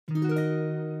What's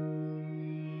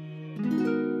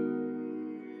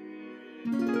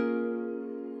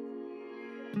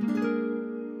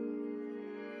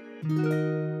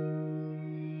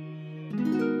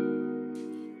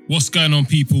going on,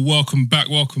 people? Welcome back.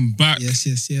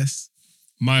 Yes.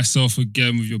 Myself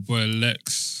again with your boy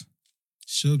Lex.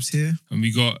 Shubs here. And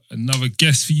we got another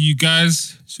guest for you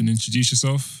guys. So introduce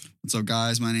yourself. What's up,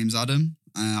 guys? My name's Adam.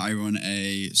 I run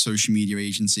a social media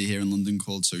agency here in London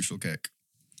called Social Kick.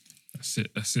 That's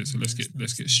it. So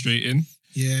let's get straight in.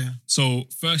 Yeah. So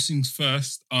first things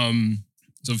first, so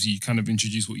obviously you kind of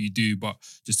introduce what you do, but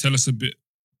just tell us a bit,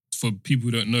 for people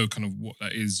who don't know kind of what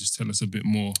that is, just tell us a bit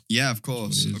more. Yeah, of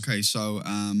course. Okay, so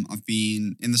I've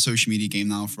been in the social media game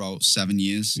now for about 7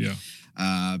 years. Yeah.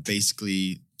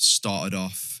 Basically started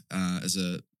off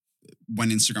when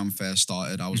Instagram first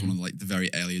started, I was one of the very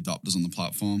early adopters on the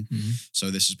platform. Mm-hmm. So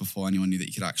this is before anyone knew that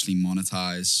you could actually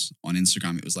monetize on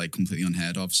Instagram. It was completely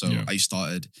unheard of. So I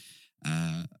started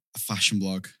a fashion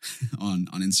blog on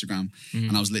Instagram,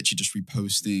 and I was literally just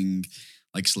reposting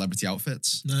celebrity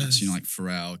outfits. Nice. So,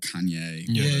 Pharrell, Kanye,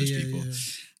 Yeah. all those people.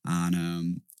 Yeah.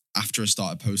 And after I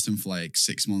started posting for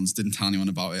 6 months, didn't tell anyone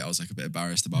about it. I was a bit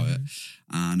embarrassed about it.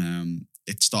 And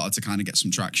it started to kind of get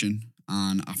some traction.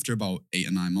 And after about 8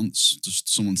 or 9 months, just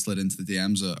someone slid into the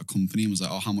DMs at a company and was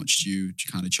like, "Oh, how much do you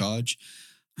kind of charge?"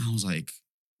 And I was like,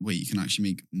 "Wait, you can actually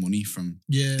make money from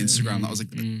Instagram?" That was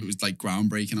it was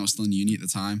groundbreaking. I was still in uni at the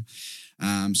time.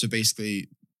 So basically,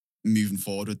 moving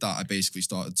forward with that, I basically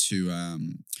started to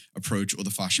approach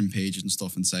other fashion pages and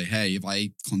stuff and say, "Hey, if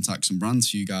I contact some brands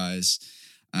for you guys,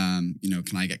 can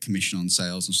I get commission on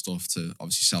sales and stuff to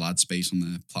obviously sell ad space on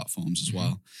their platforms as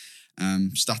well?"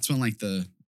 So that's when the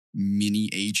mini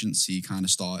agency kind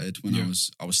of started when I was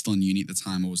still in uni at the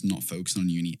time. I was not focused on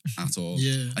uni at all.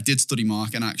 I did study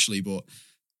marketing actually, but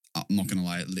I'm not gonna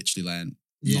lie, I literally learned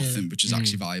nothing, which is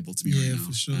actually valuable to me right now.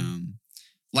 For sure.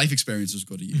 Life experience was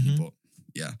good at uni, but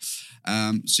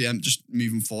just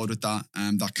moving forward with that,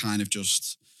 that kind of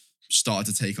just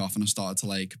started to take off, and I started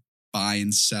to buy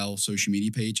and sell social media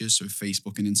pages, so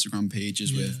Facebook and Instagram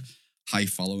pages with high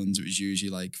followings. It was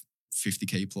usually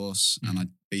 50k plus, and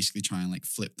I'd basically try and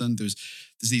flip them. There's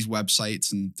these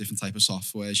websites and different type of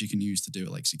softwares you can use to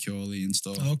do it securely and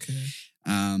stuff. Okay.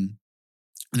 And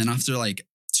then after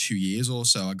 2 years or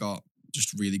so, I got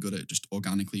just really good at just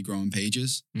organically growing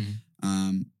pages.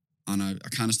 And I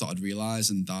kind of started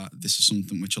realizing that this is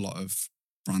something which a lot of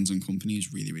brands and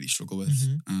companies really, really struggle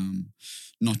with.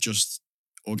 Not just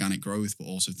organic growth, but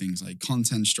also things like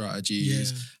content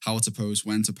strategies, how to post,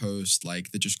 when to post.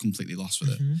 They're just completely lost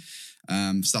with it.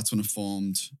 So that's when I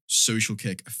formed Social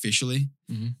Kick officially.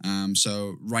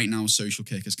 So right now, Social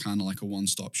Kick is kind of a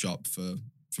one-stop shop for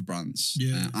brands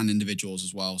and individuals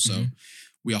as well. So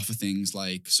we offer things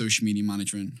like social media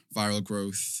management, viral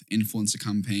growth, influencer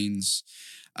campaigns.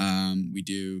 We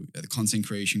do the content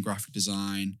creation, graphic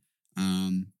design.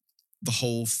 The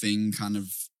whole thing kind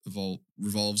of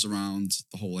revolves around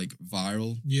the whole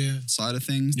viral side of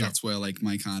things. That's where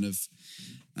my kind of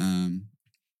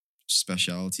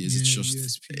speciality is.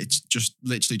 It's just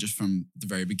literally just from the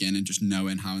very beginning, just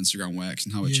knowing how Instagram works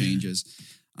and how it changes.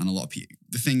 And a lot of people,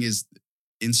 the thing is,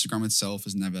 Instagram itself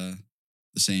is never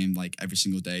the same every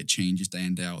single day. It changes day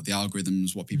in, day out. The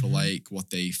algorithms, what people like, what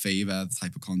they favor, the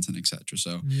type of content, etc.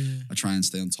 So I try and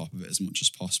stay on top of it as much as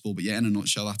possible. But in a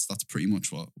nutshell, that's pretty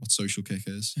much what Social Kick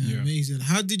is. Amazing.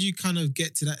 How did you kind of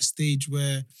get to that stage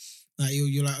where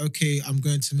you're okay, I'm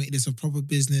going to make this a proper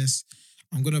business,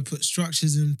 I'm going to put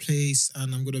structures in place,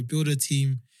 and I'm going to build a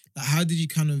team? How did you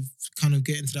kind of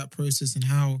get into that process, and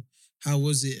how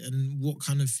was it, and what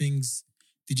kind of things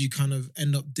did you kind of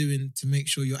end up doing to make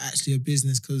sure you're actually a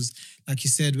business? Because like you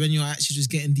said, when you're actually just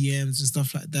getting DMs and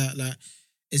stuff like that,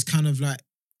 it's kind of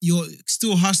you're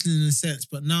still hustling in a sense,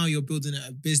 but now you're building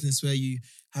a business where you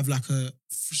have a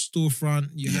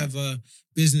storefront, you have a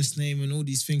business name and all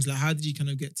these things. How did you kind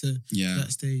of get to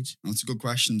that stage? That's a good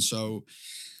question. So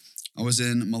I was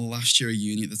in my last year of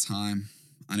uni at the time,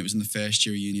 and it was in the first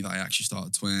year of uni that I actually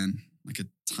started to earn a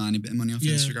tiny bit of money off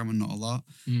Instagram, and not a lot.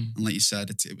 And like you said,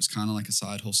 it was kind of a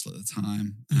side hustle at the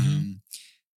time.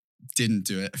 Didn't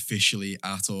do it officially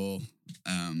at all.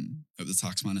 Hope the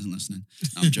tax man isn't listening.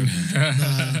 No, I'm joking.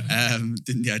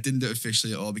 Didn't do it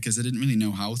officially at all because I didn't really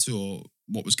know how to or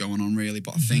what was going on really.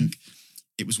 But I think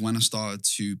it was when I started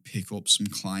to pick up some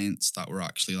clients that were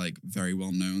actually very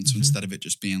well known. So instead of it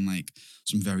just being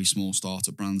some very small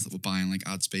startup brands that were buying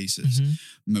ad spaces,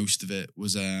 most of it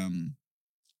was when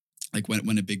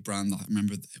a big brand, I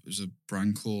remember it was a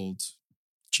brand called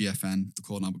GFN, they're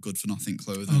called now, but Good for Nothing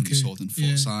Clothing, Okay. sold in Fort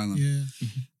Asylum. Yeah.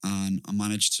 And I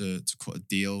managed to cut a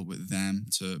deal with them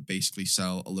to basically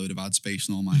sell a load of ad space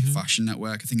on all my Mhm. fashion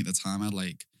network. I think at the time I had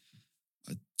like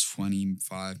a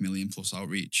 25 million plus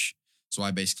outreach. So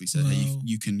I basically said, hey, Wow.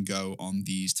 you can go on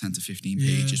these 10 to 15 Yeah.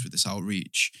 pages with this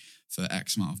outreach for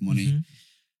X amount of money. Mhm.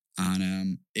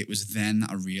 And it was then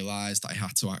that I realized that I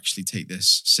had to actually take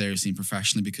this seriously and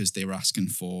professionally, because they were asking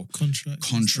for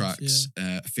Contracts.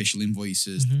 official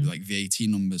invoices, Mhm. like VAT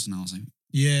numbers. And I was like,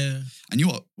 Yeah. I knew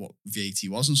what VAT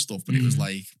was and stuff, but it was Mhm.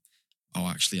 like, oh,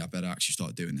 actually, I better actually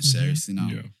start doing this Mhm. seriously now.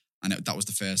 Yeah. And that was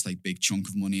the first like big chunk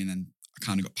of money. And then I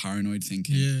kind of got paranoid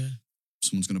thinking, Yeah.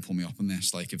 someone's going to pull me up on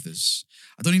this. Like if there's,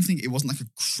 I don't even think it wasn't like a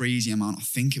crazy amount. I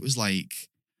think it was like,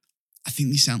 I think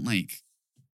they sent like,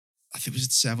 I think it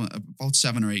was about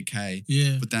 7 or 8K.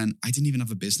 Yeah. But then I didn't even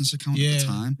have a business account at Yeah. the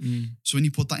time. Mm. So when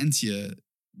you put that into your,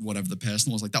 whatever the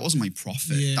personal was, like that wasn't my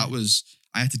profit. Yeah. That was,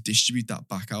 I had to distribute that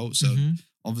back out. So Mhm.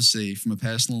 obviously from a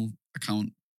personal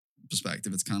account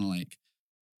perspective, it's kind of like,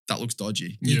 that looks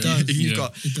dodgy. It does. If you've Yeah.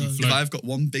 got, It does. if I've got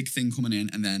one big thing coming in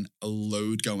and then a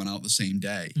load going out the same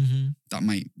day, Mhm. that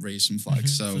might raise some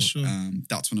flags. Mhm, So for sure.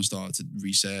 that's when I started to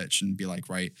research and be like,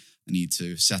 right, I need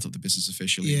to set up the business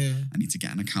officially. Yeah. I need to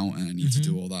get an accountant. I need to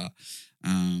do all that.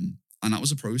 And that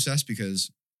was a process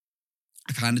because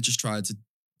I kind of just tried to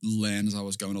learn as I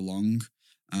was going along.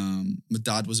 My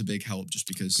dad was a big help just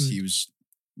because Good.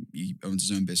 he owns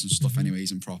his own business stuff Mhm.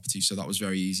 anyways in property. So that was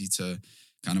very easy to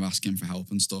kind of ask him for help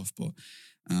and stuff. But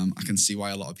I can see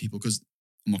why a lot of people, because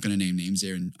I'm not going to name names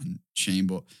here and shame,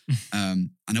 but I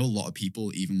know a lot of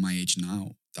people, even my age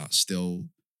now, that still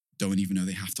don't even know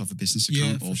they have to have a business Yeah,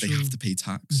 account for or they sure. have to pay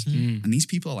tax. Mhm. Mm. And these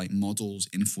people are like models,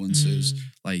 influencers, Mm.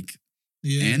 like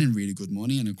Yeah. earning really good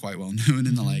money and are quite well known.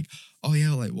 And they're Mhm. like, oh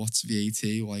yeah, like what's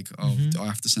VAT? Like, oh, Mhm. do I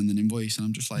have to send an invoice? And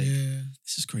I'm just like, Yeah.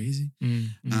 this is crazy.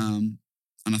 Mm. Mm.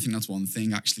 And I think that's one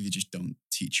thing actually they just don't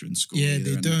teach you in school. Yeah, either,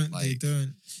 they and, don't. like, They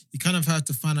don't. You kind of have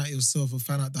to find out yourself or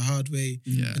find out the hard way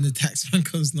Yeah, when the tax man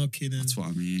comes knocking. And that's what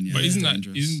I mean. Yeah, But it's isn't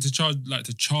dangerous. to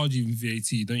charge you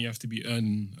VAT? Don't you have to be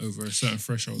earning over a certain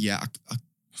threshold? Yeah, I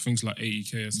Things like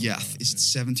 80K or something. yeah, like that, it's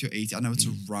 70 or 80. I know it's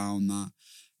around that.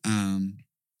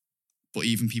 But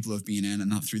even people who have been in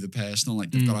and that through the personal,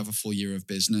 like they've got to have a full year of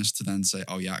business to then say,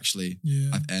 oh yeah, actually, yeah.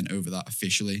 I've earned over that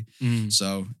officially. Mm.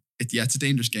 So it's a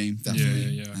dangerous game, Yeah,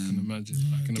 definitely. yeah, I can imagine.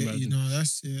 No, I can get imagine. You know,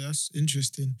 that's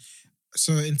interesting.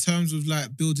 So in terms of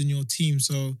like building your team,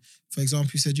 so for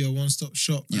example, you said you're a one-stop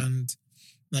shop Yeah. and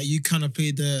like you kind of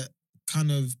play the kind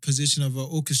of position of an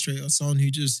orchestrator, someone who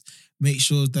just makes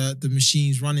sure that the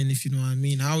machine's running, if you know what I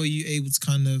mean. How are you able to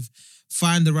kind of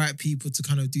find the right people to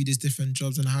kind of do these different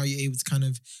jobs, and how are you able to kind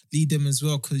of lead them as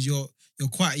well? Because you're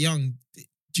quite young.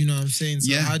 Do you know what I'm saying?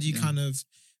 So Yeah, how do you yeah. kind of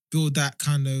build that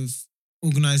kind of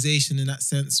organization in that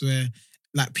sense where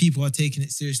like people are taking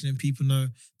it seriously and people know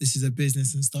this is a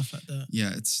business and stuff like that?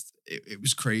 Yeah, it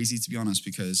was crazy to be honest,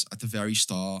 because at the very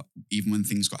start, even when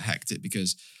things got hectic,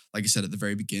 because like I said at the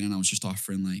very beginning, I was just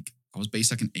offering I was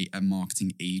basically like a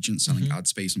marketing agent selling Mhm. ad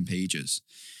space on pages.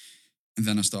 And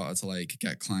then I started to like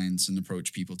get clients and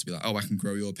approach people to be like, oh, I can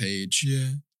grow your page. Yeah.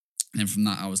 And then from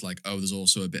that, I was like, oh, there's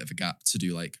also a bit of a gap to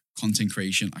do like content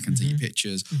creation. I can take your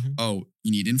pictures. Mhm. Oh,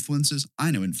 you need influencers?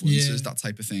 I know influencers, Yeah. that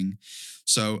type of thing.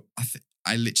 So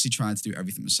I literally tried to do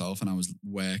everything myself, and I was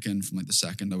working from like the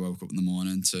second I woke up in the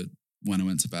morning to when I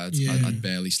went to bed. Yeah. I'd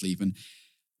barely sleep. And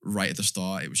right at the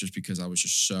start, it was just because I was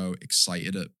just so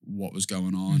excited at what was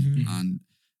going on. Mhm.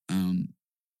 And,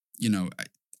 you know,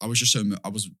 I was just I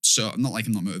was so, not like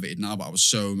I'm not motivated now, but I was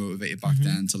so motivated back Mhm.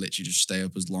 then to literally just stay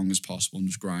up as long as possible and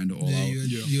just grind it all Yeah,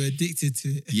 out. you're addicted to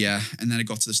it. Yeah. And then it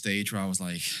got to the stage where I was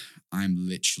like, I'm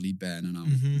literally burning out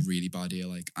Mhm. really bad here.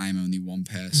 Like, I'm only one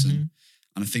person. Mhm.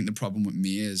 And I think the problem with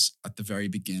me is at the very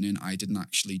beginning, I didn't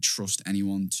actually trust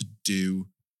anyone to do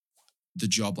the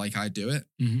job like I do it.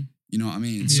 Mhm. You know what I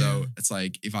mean? Yeah. So it's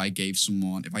like if I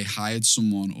hired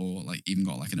someone or like even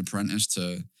got like an apprentice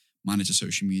to manage a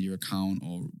social media account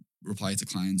or reply to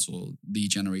clients or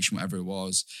lead generation, whatever it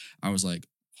was, I was like,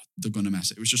 they're going to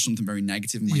mess it. It was just something very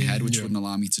negative in my Yeah. head, which Yeah. wouldn't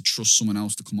allow me to trust someone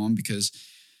else to come on, because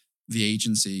the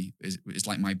agency is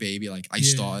like my baby. Like I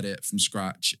Yeah. started it from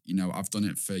scratch. You know, I've done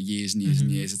it for years and years and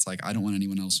Mhm. years. It's like, I don't want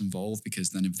anyone else involved, because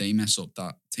then if they mess up,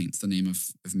 that taints the name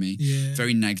of me. Yeah.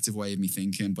 Very negative way of me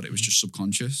thinking, but it was just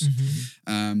subconscious.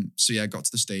 Mhm. So yeah, I got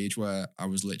to the stage where I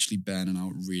was literally burning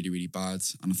out really, really bad.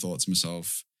 And I thought to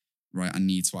myself, right, I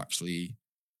need to actually,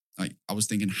 like, I was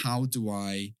thinking, how do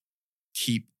I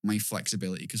keep my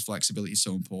flexibility? Because flexibility is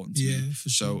so important to me. Yeah, for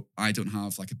sure. So I don't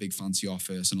have like a big fancy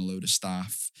office and a load of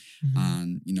staff Mhm.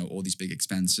 and, you know, all these big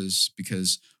expenses,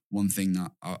 because one thing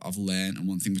that I've learned, and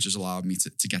one thing which has allowed me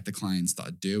to get the clients that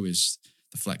I do, is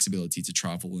the flexibility to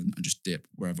travel and just dip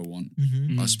wherever I want.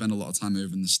 Mhm. I spend a lot of time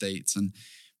over in the States, and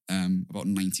about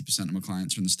 90% of my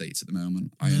clients are in the States at the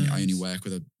moment. I only Nice. work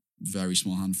with a very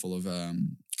small handful of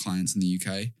clients in the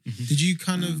UK. Did you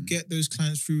kind of get those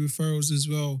clients through referrals as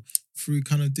well, through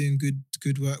kind of doing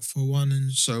good work for one?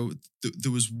 And So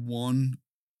there was one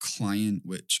client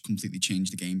which completely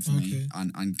changed the game for me,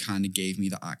 and kind of gave me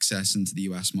the access into the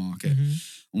US market.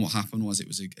 And what happened was it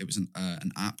was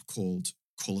an app called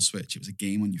Color Switch. It was a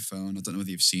game on your phone. I don't know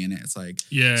whether you've seen it. It's like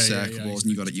circle balls,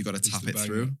 and you got to tap it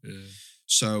through.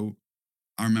 So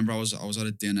I remember I was at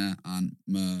a dinner, and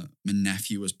my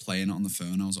nephew was playing it on the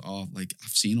phone. I was like, oh, like,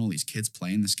 I've seen all these kids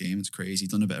playing this game. It's crazy.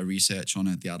 Done a bit of research on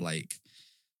it. They had like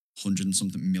 100 and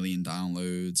something million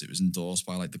downloads. It was endorsed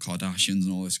by like the Kardashians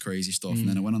and all this crazy stuff. And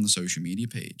then I went on the social media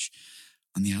page,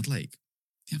 and they have like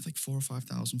 4,000 or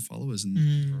 5,000 followers, and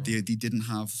they didn't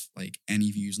have like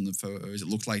any views on the photos. It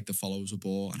looked like the followers were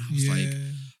bought, and I was like,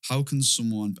 how can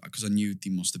someone? Because I knew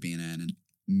they must have been earning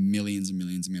millions and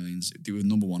millions and millions. They were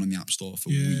number one on the App Store for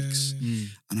weeks,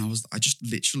 and I just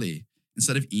literally,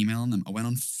 instead of emailing them, I went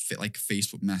on like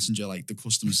Facebook Messenger, like the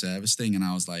customer service thing, and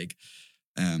I was like,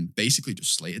 basically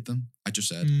just slated them. I just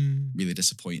said, really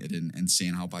disappointed in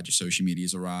seeing how bad your social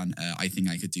medias are ran. I think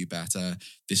I could do better.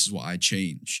 This is what I'd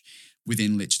change.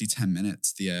 Within literally 10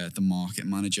 minutes, the market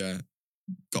manager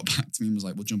got back to me and was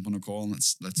like, we'll jump on a call and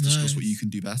let's discuss what you can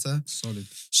do better. Solid.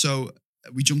 So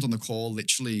we jumped on the call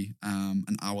literally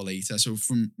an hour later. So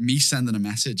from me sending a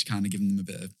message, kind of giving them a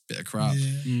bit of crap,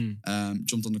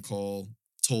 jumped on the call,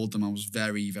 told them I was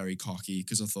very, very cocky,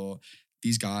 because I thought,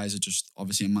 these guys are just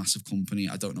obviously a massive company.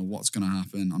 I don't know what's going to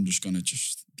happen. I'm just going to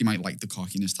they might like the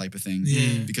cockiness type of thing,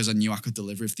 because I knew I could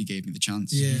deliver if they gave me the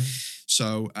chance.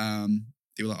 So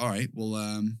they were like, all right,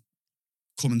 well,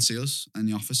 come and see us in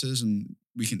the offices and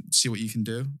we can see what you can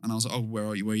do. And I was like, oh, where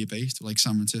are you based? They're like,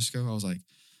 San Francisco. I was like,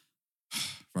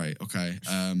 right, okay.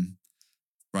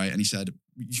 Right. And he said,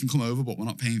 you can come over, but we're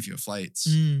not paying for your flights.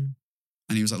 And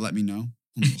he was like, let me know.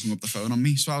 Hung up the phone on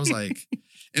me. So I was like,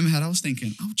 in my head, I was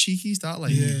thinking, how cheeky is that?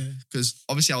 Like, because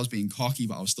obviously I was being cocky,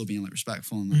 but I was still being like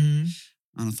respectful. And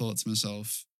I thought to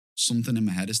myself, something in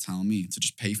my head is telling me to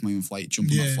just pay for my own flight,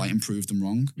 jump on that flight and prove them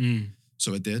wrong.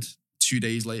 So I did. 2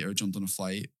 days later, I jumped on a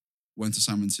flight, went to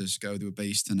San Francisco. They were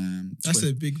based in that's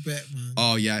a big bet, man.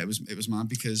 Oh yeah, it was mad,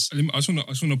 because I just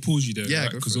want to pause you there, yeah,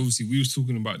 right? Because obviously we was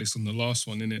talking about this on the last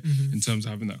one, innit? In terms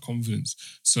of having that confidence.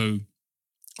 So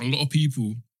a lot of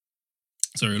people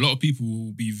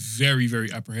will be very,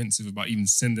 very apprehensive about even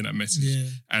sending that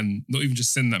message, and not even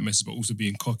just sending that message, but also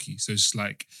being cocky. So it's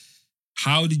like,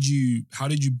 how did you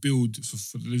build,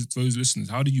 for those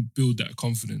listeners, how did you build that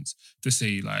confidence to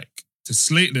say, like, to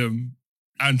slate them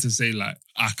and to say, like,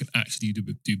 I can actually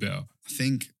do better? I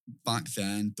think back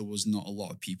then there was not a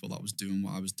lot of people that was doing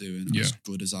what I was doing as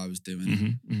good as I was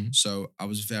doing. So I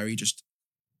was very just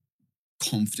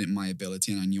confident in my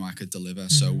ability, and I knew I could deliver.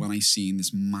 So when I seen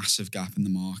this massive gap in the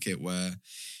market where,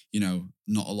 you know,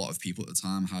 not a lot of people at the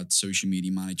time had social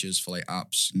media managers for like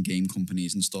apps and game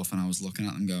companies and stuff, and I was looking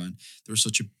at them going, there was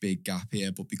such a big gap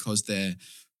here. But because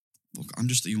I'm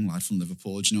just a young lad from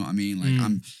Liverpool, do you know what I mean?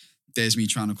 Like there's me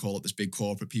trying to call up this big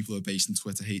corporate people who are based in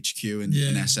Twitter HQ and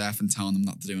SF, and telling them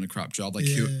that they're doing a crap job. Like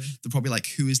they're probably like,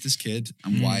 who is this kid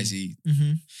and why is he?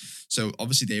 So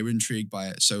obviously they were intrigued by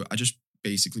it. So I just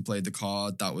basically played the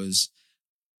card that was,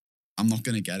 I'm not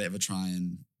going to get it if I try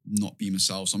and not be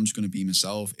myself. So I'm just going to be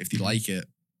myself. If they like it,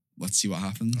 let's see what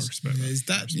happens. I respect that. Is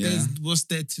that what's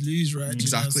there to lose, right?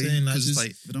 Exactly. Because it's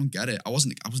like, if I don't get it, I was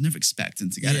never expecting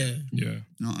to get it. Yeah. You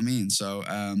know what I mean? So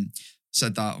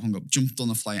said that, hung up, jumped on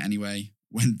the flight anyway,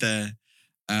 went there.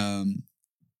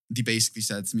 They basically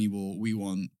said to me, well, we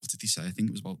want, what did they say? I think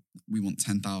it was about, we want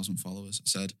 10,000 followers. I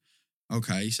said,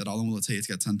 okay. He said, how long will it take you to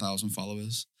get 10,000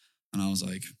 followers? And I was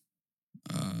like,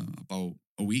 about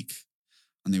a week.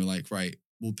 And they were like, right,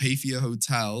 we'll pay for your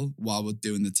hotel while we're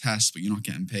doing the test, but you're not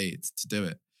getting paid to do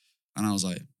it. And I was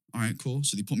like, all right, cool.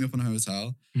 So they put me up in a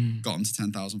hotel, got them to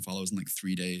 10,000 followers in like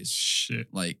 3 days. Shit.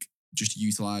 Like, just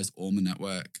utilized all my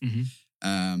network.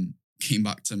 Came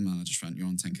back to them and I just went, you're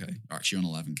on 10K. Or actually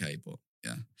on 11K, but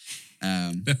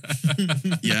yeah.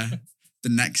 Yeah. The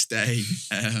next day,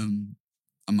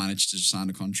 I managed to sign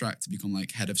a contract to become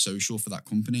like head of social for that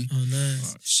company. Oh,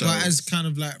 nice. So like as kind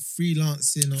of like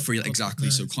freelancing. Exactly.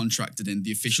 Nice. So contracted in.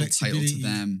 The official title to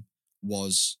them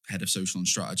was head of social and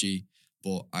strategy,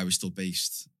 but I was still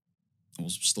based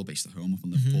at home up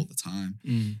in Liverpool at the time.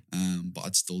 But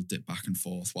I'd still dip back and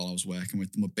forth while I was working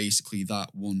with them. But basically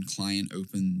that one client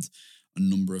opened a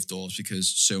number of doors because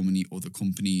so many other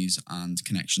companies and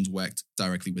connections worked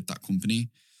directly with that company.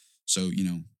 So, you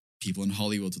know, people in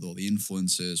Hollywood with all the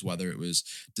influencers, whether it was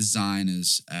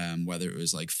designers, whether it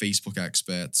was like Facebook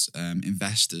experts,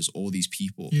 investors, all these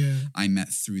people I met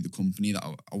through the company that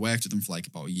I worked with them for like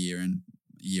about a year and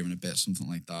a bit, something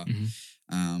like that.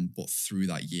 But through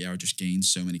that year, I just gained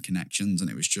so many connections and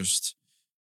it was just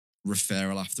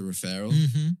referral after referral.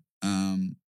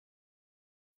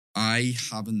 I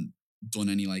haven't done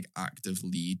any like active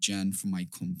lead gen for my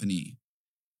company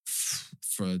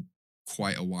for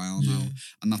quite a while now.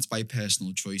 And that's by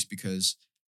personal choice because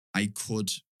I could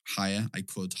hire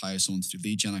someone to do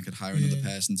lead gen. I could hire another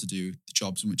person to do the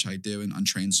jobs in which I do and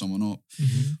train someone up.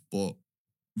 But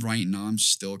right now I'm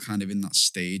still kind of in that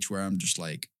stage where I'm just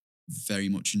like very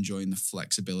much enjoying the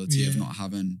flexibility of not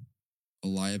having a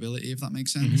liability, if that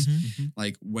makes sense.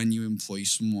 Like when you employ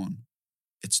someone,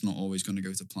 it's not always going to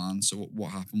go to plan. So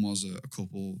what happened was a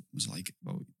couple was like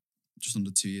about just under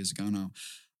 2 years ago now.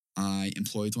 I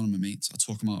employed one of my mates. I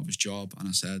took him out of his job and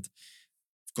I said,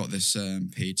 I've got this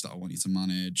page that I want you to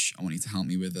manage. I want you to help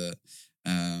me with it.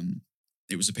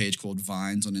 It was a page called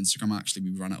Vines on Instagram. Actually,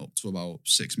 we ran it up to about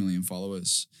 6 million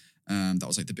followers. That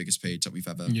was like the biggest page that we've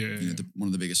ever, one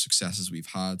of the biggest successes we've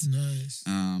had. Nice.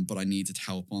 But I needed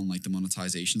help on like the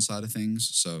monetization side of things.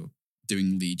 So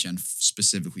doing lead gen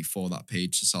specifically for that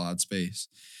page to sell ad space.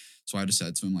 So I just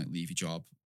said to him, like, leave your job.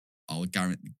 I'll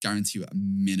guarantee you a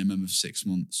minimum of 6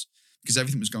 months because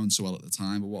everything was going so well at the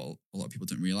time. But what a lot of people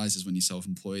don't realize is when you're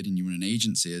self-employed and you run an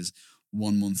agency is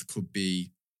 1 month could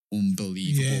be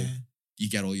unbelievable. You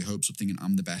get all your hopes up thinking,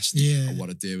 I'm the best at what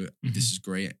I do. This is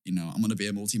great. You know, I'm going to be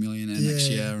a multi-millionaire next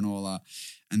year and all that.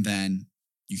 And then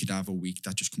you could have a week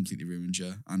that just completely ruins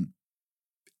you. And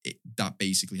that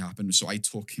basically happened. So I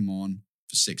took him on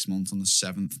for 6 months. On the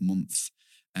 7th month,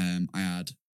 I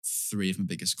had 3 of my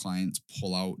biggest clients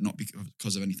pull out, not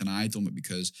because of anything I'd done, but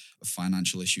because of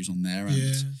financial issues on their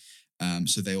end.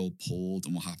 So they all pulled,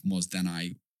 and what happened was then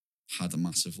I had a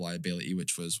massive liability,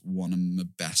 which was one of my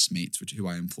best mates, who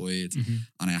I employed, and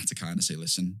I had to kind of say,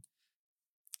 listen,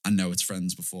 I know it's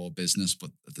friends before business, but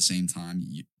at the same time,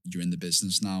 you're in the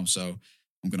business now, so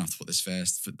I'm going to have to put this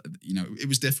first. You know, it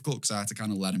was difficult because I had to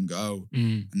kind of let him go,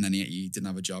 and then he didn't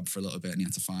have a job for a little bit, and he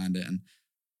had to find it, and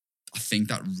I think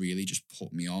that really just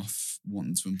put me off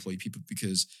wanting to employ people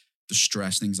because the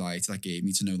stress and anxiety that gave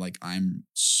me to know like I'm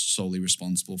solely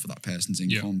responsible for that person's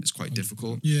income is quite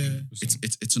difficult.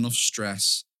 It's enough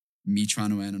stress, me trying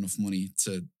to earn enough money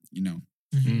to, you know,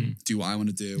 do what I want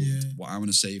to do, what I want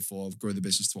to save for, grow the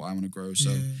business to what I want to grow.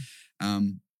 So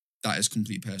that is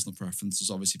complete personal preference.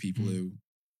 There's obviously people who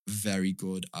are very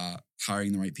good at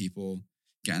hiring the right people,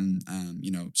 getting,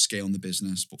 you know, scaling the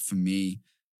business. But for me,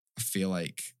 I feel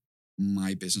like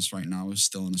my business right now is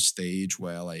still in a stage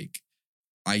where like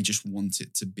I just want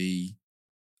it to be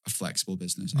a flexible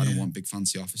business. I don't want big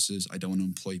fancy offices. I don't want to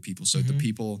employ people. So the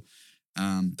people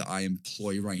that I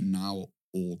employ right now are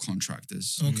all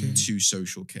contractors to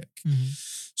Social Kick.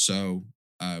 So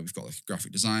we've got like a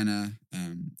graphic designer,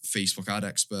 Facebook ad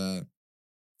expert,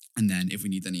 and then if we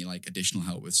need any like additional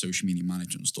help with social media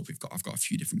management and stuff, I've got a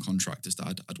few different contractors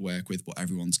that I'd work with, but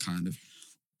everyone's kind of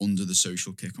under the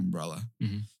Social Kick umbrella.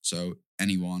 So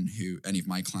any of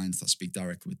my clients that speak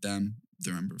directly with them,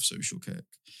 they're a member of Social Kick,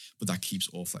 but that keeps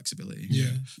all flexibility.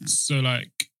 So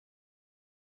like,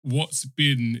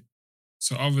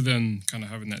 so other than kind of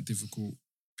having that difficult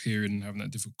period and having that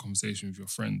difficult conversation with your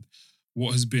friend,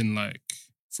 what has been like,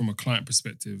 from a client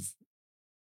perspective,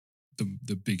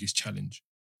 the biggest challenge?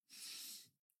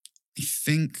 I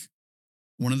think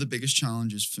one of the biggest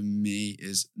challenges for me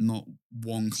is not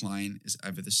one client is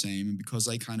ever the same. And because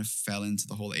I kind of fell into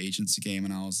the whole agency game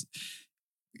and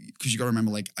because you got to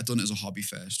remember, like, I'd done it as a hobby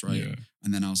first, right? Yeah.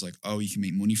 And then I was like, oh, you can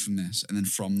make money from this. And then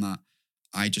from that,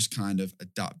 I just kind of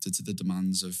adapted to the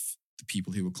demands of the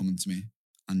people who were coming to me.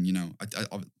 And, you know,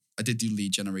 I did do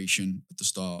lead generation at the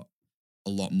start a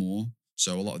lot more.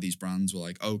 So a lot of these brands were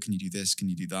like, oh, can you do this? Can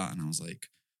you do that? And I was like,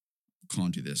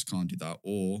 can't do this, can't do that.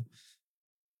 Or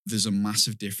there's a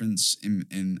massive difference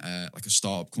in like a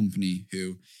startup company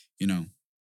who, you know,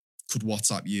 could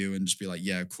WhatsApp you and just be like,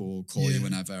 yeah, cool, call you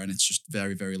whenever. And it's just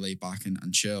very, very laid back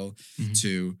and chill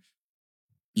to,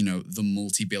 you know, the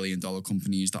multi-billion-dollar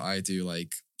companies that I do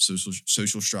like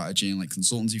social strategy and like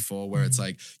consultancy for, where it's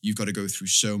like, you've got to go through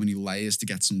so many layers to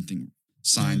get something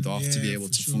signed off to be able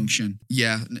to function.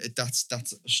 Yeah, that's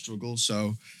a struggle.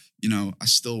 So, you know, I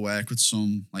still work with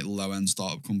some like low-end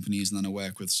startup companies, and then I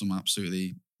work with some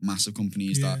absolutely massive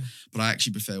companies but I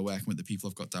actually prefer working with the people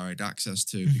I've got direct access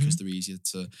to because they're easier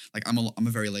to, like, I'm a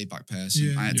very laid back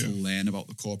person. I had to learn about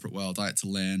the corporate world. I had to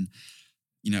learn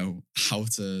how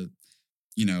to,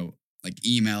 like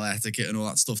email etiquette and all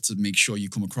that stuff to make sure you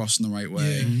come across in the right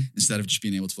way, instead of just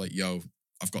being able to like, yo,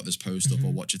 I've got this post up,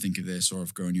 or what do you think of this, or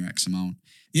I've grown your X amount.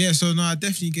 Yeah, so no, I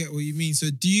definitely get what you mean. So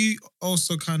do you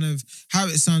also kind of, how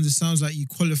it sounds like you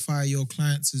qualify your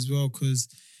clients as well? Because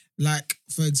like,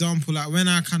 for example, like when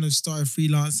I kind of started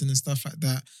freelancing and stuff like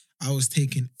that, I was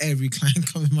taking every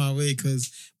client coming my way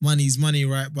because money's money,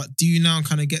 right? But do you now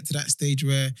kind of get to that stage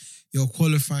where you're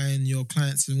qualifying your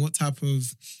clients, and what type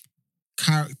of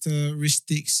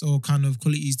characteristics or kind of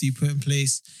qualities do you put in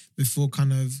place before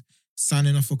kind of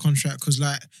signing off a contract? Because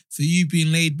like for you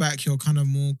being laid back, you're kind of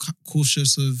more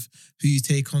cautious of who you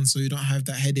take on, so you don't have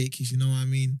that headache, if you know what I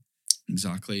mean.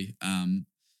 Exactly.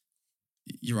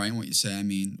 You're right in what you say. I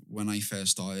mean, when I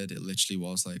first started, it literally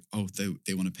was like, oh,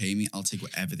 they want to pay me, I'll take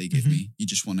whatever they give me. You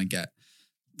just want to get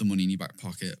the money in your back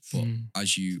pocket. But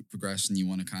as you progress and you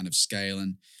want to kind of scale,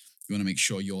 and you want to make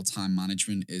sure your time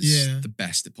management is the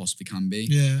best it possibly can be.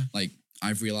 Yeah. Like,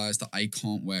 I've realized that I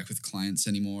can't work with clients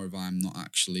anymore if I'm not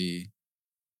actually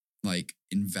like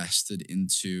invested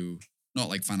into, not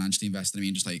like financially invested, I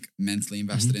mean just like mentally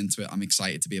invested into it. I'm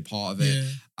excited to be a part of it. Yeah.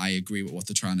 I agree with what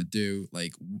they're trying to do.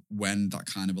 Like when that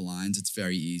kind of aligns, it's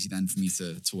very easy then for me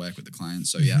to work with the client.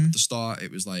 So yeah, at the start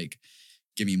it was like,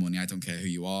 give me money, I don't care who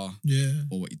you are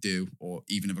or what you do, or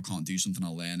even if I can't do something,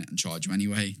 I'll learn it and charge you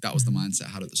anyway. That was the mindset I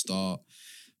had at the start.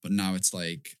 But now it's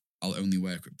like, I'll only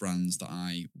work with brands that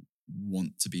I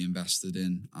want to be invested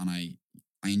in and I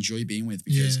enjoy being with,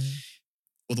 because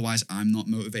otherwise I'm not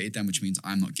motivated then, which means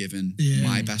I'm not giving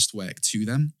my best work to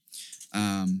them.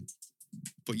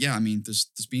 But yeah, I mean, there's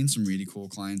been some really cool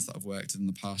clients that I've worked with in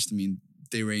the past. I mean,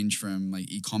 they range from like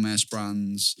e-commerce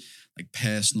brands, like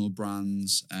personal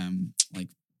brands, like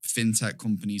fintech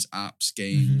companies, apps,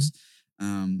 games,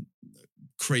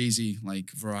 crazy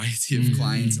like variety of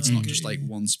clients. It's not just like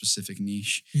one specific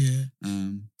niche.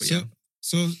 But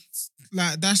So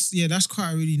like that's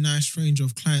quite a really nice range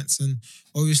of clients, and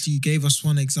obviously you gave us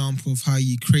one example of how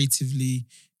you creatively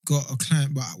got a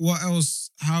client, but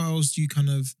how else do you kind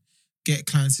of get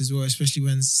clients as well, especially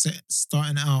when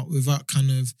starting out without kind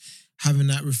of having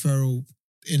that referral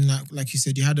in like you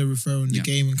said, you had a referral in the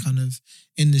gaming kind of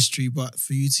industry, but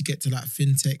for you to get to like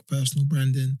fintech, personal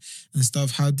branding and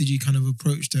stuff, how did you kind of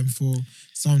approach them for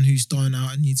someone who's starting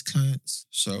out and needs clients?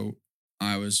 So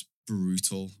I was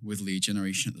brutal with lead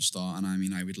generation at the start, and I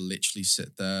mean, I would literally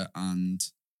sit there and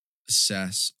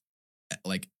assess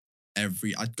like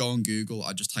I'd go on Google,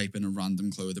 I'd just type in a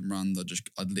random clothing brand,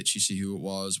 I'd literally see who it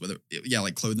was,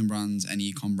 like clothing brands, any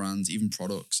e-com brands, even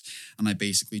products, and I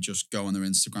basically just go on their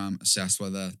Instagram, assess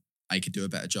whether I could do a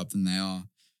better job than they are,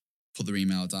 put their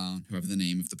email down, whoever the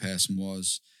name of the person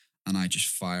was, and I just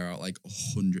fire out like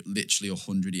 100.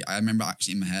 I remember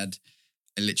actually in my head,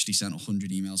 I literally sent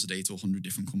 100 emails a day to 100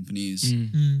 different companies,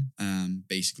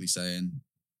 basically saying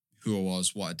who I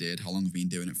was, what I did, how long I've been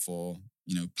doing it for,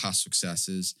 past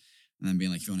successes, and then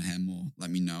being like, if you want to hear more, let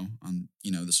me know. And,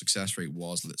 the success rate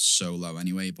was so low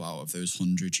anyway, but out of those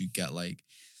 100, you get like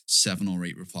 7 or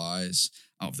 8 replies.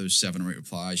 Out of those 7 or 8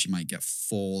 replies, you might get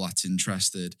 4 that's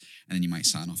interested, and then you might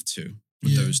sign off 2.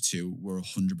 But those 2 were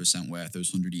 100% worth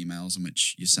those 100 emails in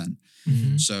which you sent.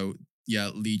 So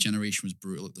yeah, lead generation was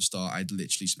brutal at the start. I'd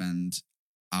literally spend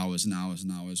hours and hours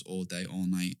and hours all day, all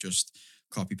night, just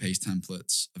copy paste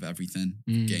templates of everything,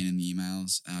 gaining the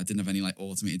emails. I didn't have any like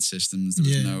automated systems. There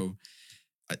was no,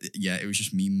 it was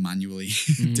just me manually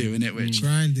doing it, which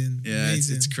grinding. Yeah,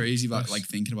 it's crazy about like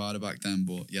thinking about it back then.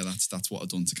 But yeah, that's what I've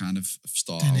done to kind of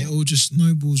start. And it all just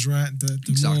snowballs, right? The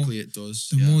exactly, more, it does.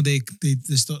 The more they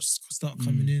start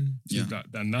coming in. Yeah,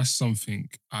 and that's something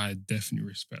I definitely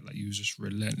respect. Like, you was just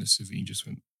relentless with it. You just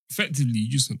went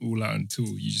all out until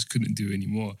you just couldn't do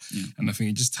anymore. And I think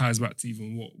it just ties back to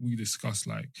even what we discussed.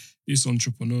 Like, this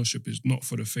entrepreneurship is not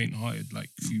for the faint-hearted.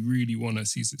 Like, if you really want to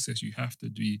see success, you have to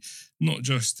be not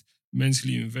just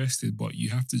mentally invested, but you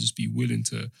have to just be willing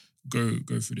to go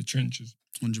through the trenches.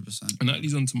 100%. And that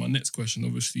leads on to my next question.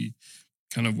 Obviously,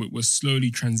 kind of we're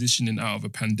slowly transitioning out of a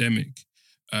pandemic.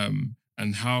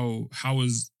 And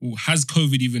has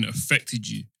COVID even affected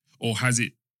you, or has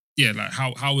it? Yeah, like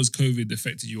how has COVID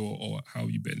affected you, or how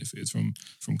you benefited from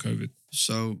COVID?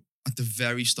 So at the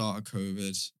very start of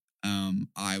COVID,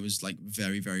 I was like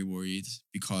very, very worried,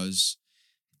 because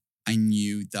I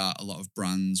knew that a lot of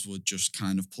brands would just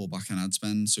kind of pull back on ad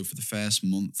spend. So for the first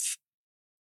month,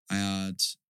 I had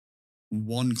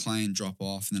one client drop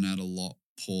off, and then I had a lot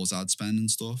pause ad spend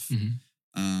and stuff.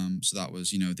 So that was,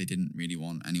 they didn't really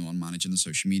want anyone managing the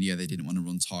social media. They didn't want to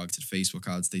run targeted Facebook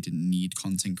ads. They didn't need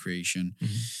content creation.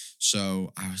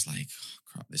 So I was like, oh,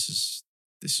 crap, this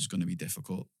is going to be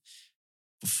difficult.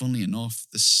 But funnily enough,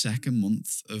 the second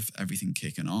month of everything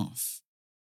kicking off,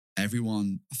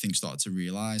 everyone, I think, started to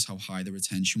realize how high the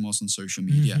retention was on social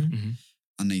media. Mm-hmm.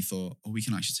 And they thought, oh, we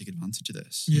can actually take advantage of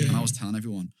this. Yeah. And I was telling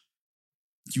everyone,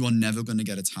 you are never going to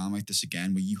get a time like this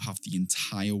again where you have the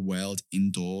entire world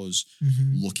indoors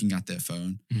looking at their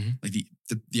phone. Like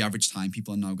the average time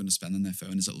people are now going to spend on their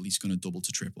phone is at least going to double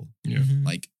to triple. Yeah.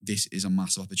 Like, this is a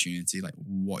massive opportunity. Like,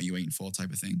 what are you waiting for,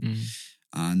 type of thing.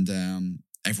 And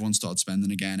everyone started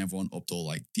spending again. Everyone upped all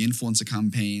like the influencer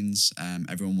campaigns.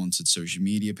 Everyone wanted social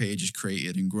media pages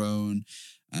created and grown.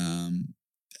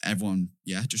 Everyone,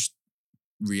 just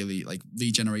really, like,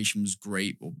 lead generation was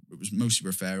great. Well, it was mostly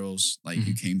referrals, like,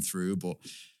 who came through. But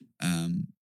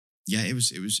it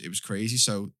was crazy.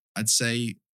 So I'd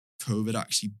say COVID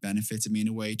actually benefited me in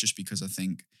a way, just because I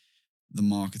think the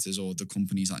marketers or the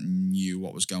companies that knew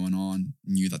what was going on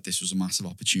knew that this was a massive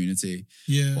opportunity.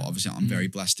 Yeah. But obviously, I'm very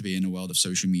blessed to be in a world of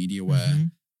social media where,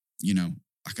 you know,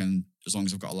 I can, as long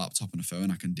as I've got a laptop and a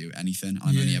phone, I can do anything.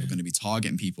 I'm only ever going to be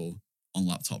targeting people on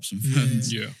laptops and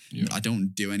phones. Yeah. I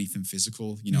don't do anything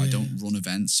physical. You know, I don't run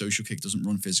events. Social Kick doesn't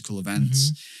run physical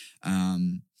events.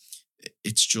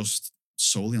 It's just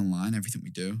solely online, everything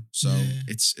we do. So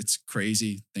it's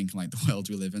crazy thinking like the world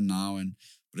we live in now,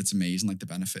 but it's amazing, like, the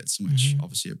benefits which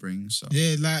obviously it brings. So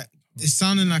yeah, like, it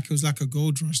sounded like it was like a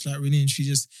gold rush, like, really, and she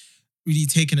just really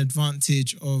taking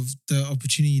advantage of the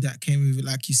opportunity that came with it.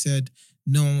 Like you said,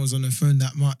 no one was on the phone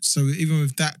that much. So even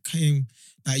with that came,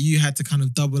 like, you had to kind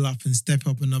of double up and step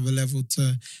up another level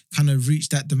to kind of reach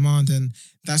that demand. And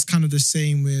that's kind of the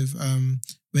same with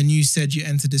when you said you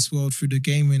entered this world through the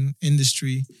gaming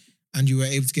industry and you were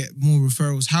able to get more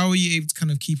referrals. How are you able to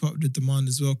kind of keep up with the demand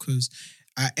as well? Because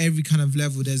at every kind of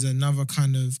level, there's another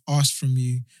kind of ask from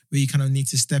you where you kind of need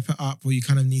to step it up, or you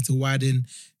kind of need to widen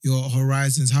your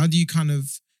horizons. How do you kind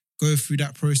of go through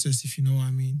that process, if you know what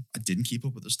I mean? I didn't keep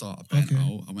up at the start. I burnt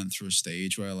out. I went through a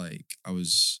stage where, like, I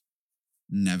was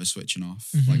never switching off.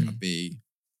 Like, I'd be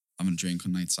having a drink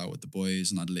on nights out with the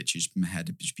boys, and I'd literally just, my head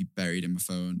would just be buried in my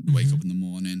phone. Wake up in the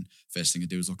morning, first thing I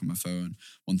do is look at my phone.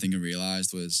 One thing I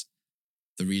realised was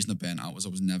the reason I burnt out was I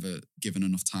was never given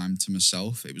enough time to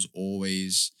myself. It was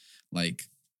always like,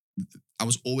 I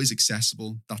was always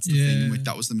accessible. That's the thing.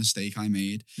 That was the mistake I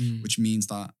made, which means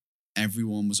that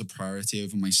everyone was a priority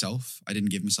over myself. I didn't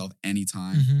give myself any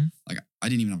time. Like, I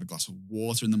didn't even have a glass of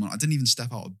water in the morning. I didn't even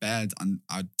step out of bed, and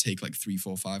I'd take like 3,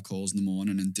 4, 5 calls in the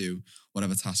morning and do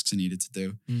whatever tasks I needed to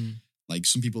do. Like,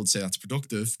 some people would say that's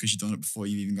productive because you've done it before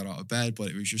you even got out of bed, but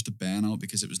it was just a burnout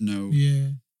because it was no,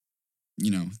 you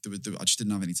know, I just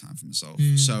didn't have any time for myself.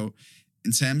 So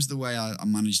in terms of the way I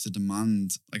manage the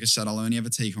demand, like I said, I'll only ever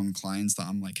take on clients that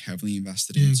I'm like heavily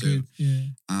invested into.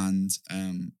 And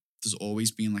there's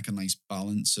always been like a nice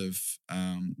balance of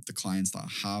the clients that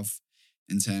I have,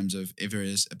 in terms of if there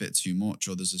is a bit too much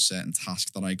or there's a certain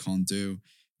task that I can't do,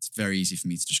 it's very easy for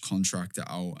me to just contract it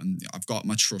out. And I've got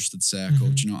my trusted circle.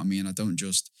 Do you know what I mean? I don't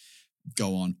just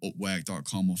go on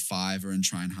Upwork.com or Fiverr and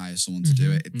try and hire someone to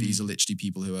do it. These are literally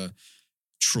people who are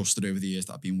trusted over the years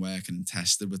that I've been working and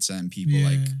tested with certain people.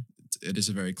 Like, it is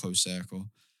a very close circle.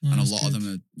 And a lot of them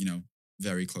are, you know,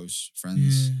 very close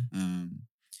friends.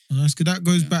 That's good. That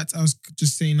goes back to, I was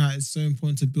just saying that it's so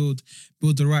important to build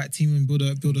the right team and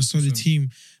build a solid team.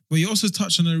 But you also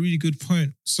touched on a really good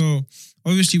point. So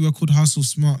obviously we're called Hustle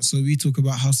Smart, so we talk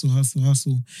about hustle.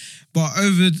 But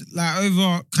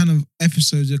over kind of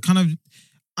episodes, you're kind of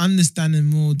understanding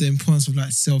more the importance of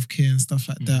like self-care and stuff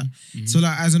like that. So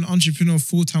like, as an entrepreneur,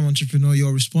 full-time entrepreneur,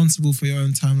 you're responsible for your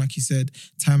own time, like you said,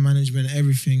 time management,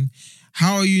 everything.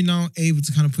 How are you now able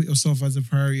to kind of put yourself as a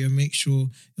priority and make sure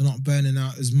you're not burning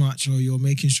out as much, or you're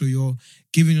making sure you're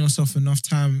giving yourself enough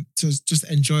time to just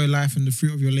enjoy life and the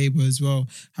fruit of your labor as well?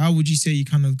 How would you say you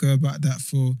kind of go about that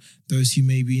for those who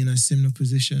may be in a similar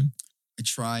position? I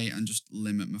try and just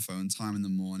limit my phone time in the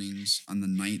mornings and the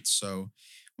nights. So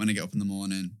when I get up in the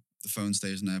morning, the phone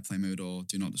stays in airplane mode or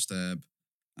do not disturb.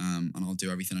 And I'll do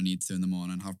everything I need to do in the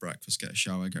morning, have breakfast, get a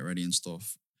shower, get ready and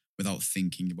stuff, without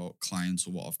thinking about clients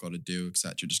or what I've got to do,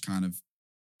 etc. Just kind of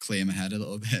clear my head a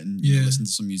little bit and you know, listen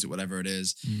to some music, whatever it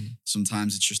is.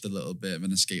 Sometimes it's just a little bit of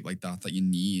an escape like that you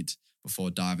need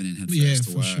before diving in head first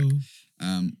to work. Sure.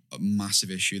 A massive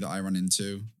issue that I ran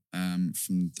into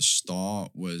from the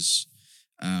start was,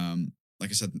 like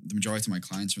I said, the majority of my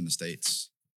clients are in the States.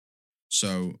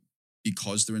 So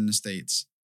because they're in the States,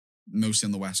 mostly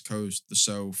on the West Coast, they're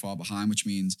so far behind, which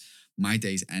means my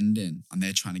day's ending and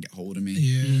they're trying to get hold of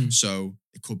me. So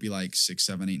it could be like 6,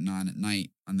 7, 8, 9 at night.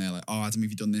 And they're like, oh, Adam,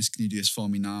 have you done this? Can you do this for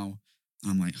me now?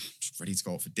 And I'm like, I'm just ready to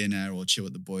go out for dinner or chill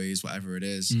with the boys, whatever it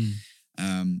is.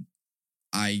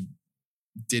 I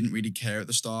didn't really care at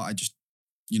the start. I just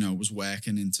was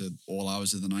working into all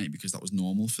hours of the night because that was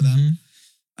normal for them.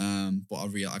 But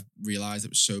I realized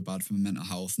it was so bad for my mental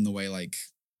health and the way like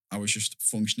I was just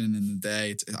functioning in the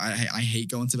day. I hate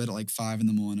going to bed at like 5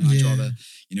 a.m. I'd rather,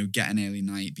 get an early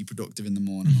night, be productive in the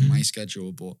morning on my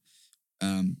schedule. But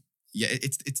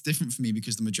it's different for me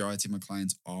because the majority of my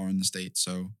clients are in the States.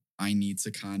 So I need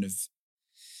to kind of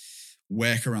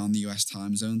work around the US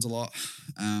time zones a lot.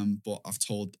 But I've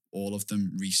told all of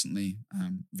them recently,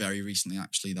 very recently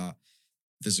actually, that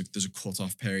there's a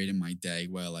cut-off period in my day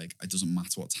where like it doesn't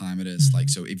matter what time it is. Like,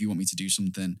 so if you want me to do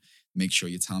something, make sure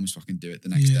you tell me so I can do it the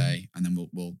next day, and then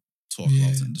we'll talk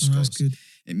about it and discuss. That's good.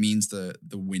 It means the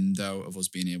window of us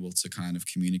being able to kind of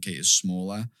communicate is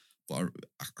smaller, but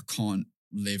I can't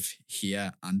live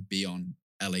here and be on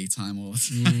LA time all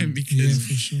the time because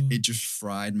for sure. it just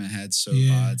fried my head so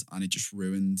bad, and it just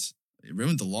ruined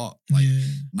a lot. Like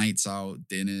nights out,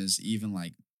 dinners, even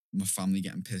like my family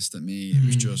getting pissed at me. It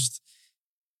was just,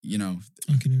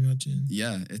 I can imagine.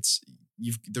 Yeah,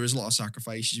 there is a lot of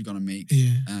sacrifices you've got to make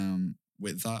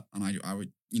with that. And I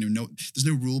would, there's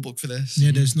no rule book for this.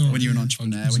 Yeah, there's not. When you're an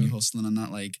entrepreneur, 100%. When you're hustling and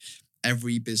that, like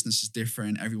every business is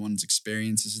different. Everyone's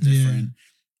experiences are different.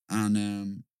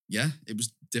 And it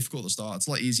was difficult to start. It's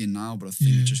a lot easier now, but I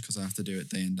think just because I have to do it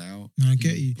day in, day out. No, I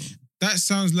get you. That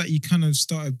sounds like you kind of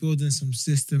started building some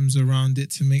systems around it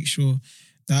to make sure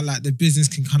that like the business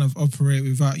can kind of operate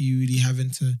without you really having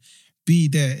to be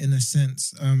there in a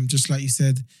sense. Just like you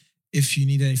said, if you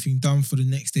need anything done for the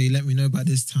next day, let me know by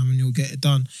this time and you'll get it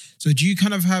done. So do you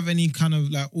kind of have any kind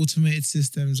of like automated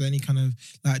systems or any kind of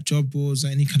like job boards or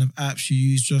any kind of apps you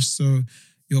use just so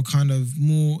you're kind of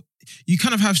more, you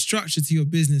kind of have structure to your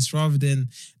business rather than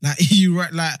like you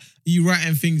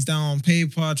writing things down on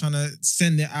paper, trying to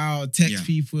send it out, text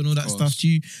people and all that stuff. Do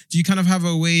you kind of have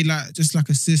a way like just like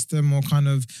a system or kind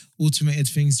of automated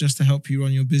things just to help you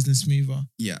run your business smoother?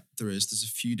 Yeah, there's a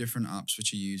few different apps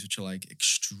which I use which are like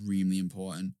extremely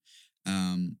important.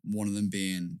 One of them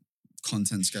being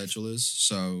content schedulers.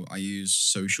 So I use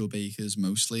Social Bakers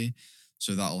mostly.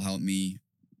 So that'll help me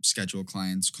schedule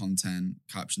clients, content,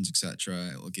 captions,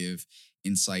 etc. It'll give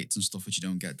insights and stuff which you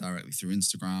don't get directly through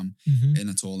Instagram,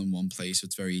 and it's all in one place. So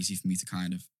it's very easy for me to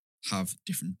kind of have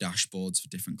different dashboards for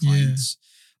different clients.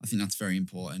 I think that's very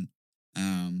important.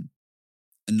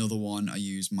 Another one I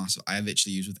use massive, I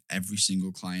literally use with every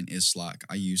single client is Slack.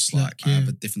 I use Slack. I have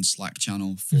a different Slack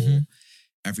channel for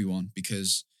everyone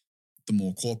because the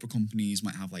more corporate companies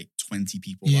might have like 20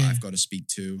 people that I've got to speak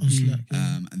to.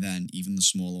 And then even the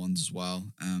smaller ones as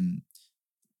well.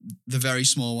 The very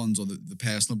small ones or the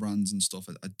personal brands and stuff,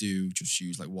 I do just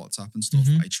use like WhatsApp and stuff.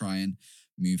 I try and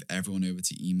move everyone over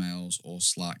to emails or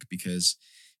Slack because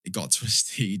it got to a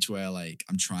stage where like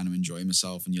I'm trying to enjoy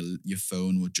myself and your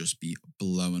phone would just be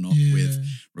blowing up with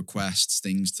requests,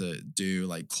 things to do,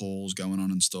 like calls going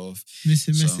on and stuff.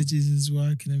 Missing messages as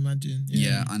well, I can imagine.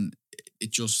 Yeah, and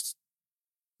it just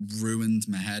ruined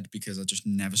my head because I just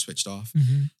never switched off.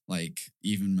 Like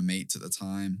even my mates at the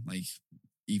time, like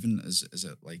even as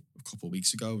it like a couple of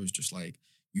weeks ago, was just like,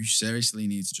 you seriously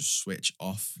need to just switch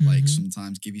off. Like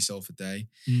sometimes give yourself a day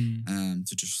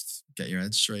to just get your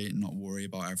head straight and not worry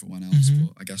about everyone else.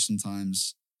 But I guess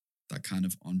sometimes that kind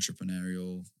of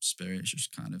entrepreneurial spirit is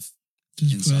just kind of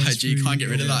inside you. You can't get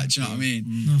rid of that. Do you know what I mean?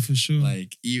 No, for sure.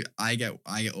 Like I get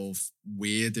all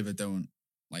weird if I don't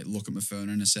like look at my phone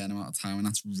in a certain amount of time, and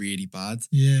that's really bad.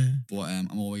 Yeah. But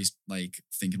I'm always like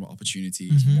thinking about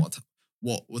opportunities.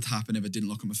 What would happen if I didn't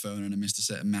look at my phone and I missed a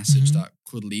certain message that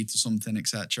could lead to something,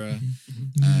 etc.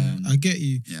 I get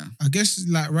you. Yeah. I guess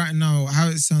like right now, how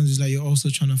it sounds is like you're also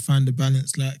trying to find the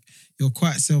balance. Like you're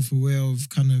quite self-aware of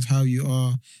kind of how you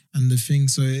are and the thing.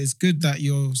 So it's good that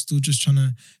you're still just trying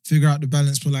to figure out the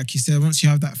balance. But like you said, once you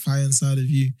have that fire inside of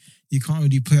you, you can't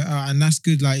really put it out. And that's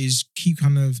good. Like you just keep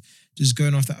kind of just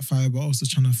going off that fire, but also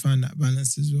trying to find that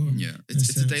balance as well. Yeah.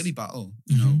 It's a daily battle,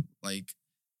 you know, like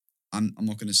I'm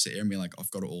not going to sit here and be like, I've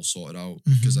got it all sorted out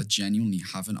because I genuinely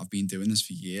haven't. I've been doing this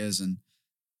for years and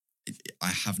I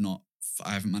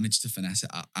haven't managed to finesse it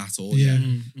at all yet.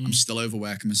 I'm still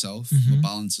overworking myself. My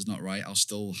balance is not right. I'll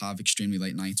still have extremely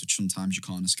late nights, which sometimes you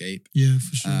can't escape. Yeah,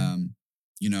 for sure.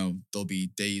 You know, there'll be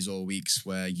days or weeks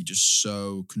where you're just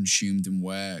so consumed in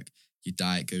work, your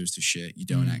diet goes to shit, you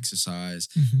don't exercise.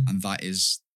 And that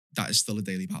is still a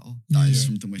daily battle. That is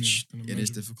something which it is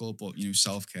difficult, but you know,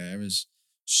 self-care is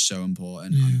so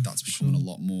important, and that's becoming a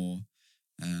lot more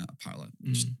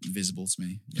just visible to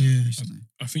me. Recently.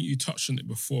 I think you touched on it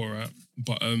before, right?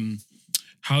 But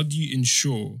how do you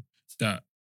ensure that,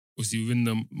 obviously within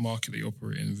the market that you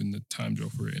operate in, within the time you're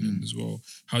operating in as well,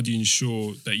 how do you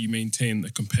ensure that you maintain a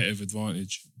competitive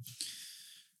advantage?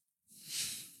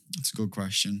 That's a good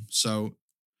question. So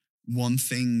one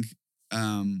thing,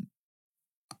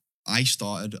 I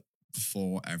started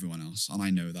before everyone else, and I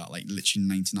know that, like, literally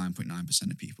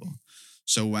 99.9% of people.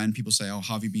 So when people say, "Oh,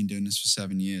 how have you been doing this for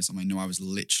 7 years?" I'm like, "No, I was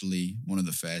literally one of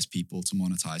the first people to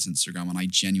monetize Instagram," and I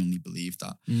genuinely believe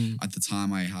that. At the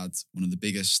time, I had one of the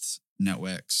biggest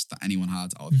networks that anyone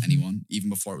had out of anyone, even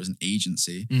before it was an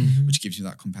agency, which gives you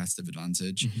that competitive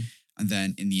advantage. And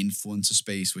then in the influencer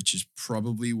space, which is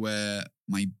probably where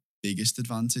my biggest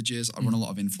advantage is, I run a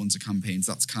lot of influencer campaigns.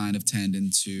 That's kind of turned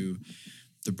into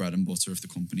the bread and butter of the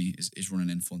company, is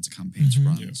running influencer campaigns for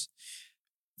brands.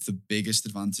 The biggest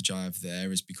advantage I have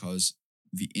there is because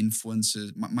the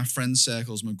influencers, my friend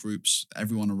circles, my groups,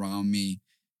 everyone around me,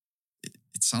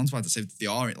 it sounds bad to say, but they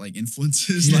are like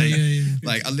influencers.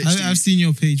 Like I literally, I've seen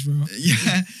your page, bro.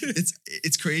 Yeah,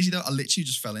 it's crazy though. I literally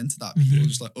just fell into that. People are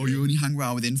just like, "Oh, you only hang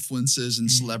around with influencers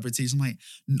and celebrities." I'm like,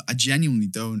 I genuinely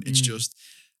don't. It's just,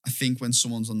 I think when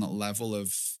someone's on that level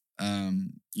of,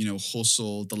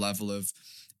 hustle, the level of,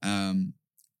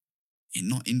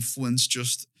 not influence,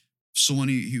 just someone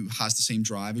who has the same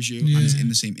drive as you and is in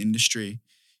the same industry,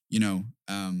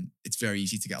 it's very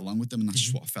easy to get along with them, and that's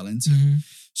just what I fell into.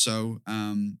 So,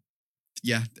 the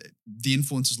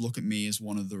influencers look at me as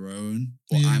one of their own,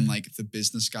 but I'm like the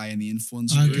business guy in the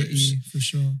influencer I groups. get you, for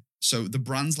sure. So the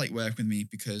brands like work with me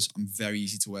because I'm very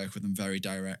easy to work with and very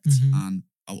direct, and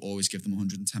I'll always give them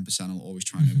 110%. I'll always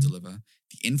try and over-deliver.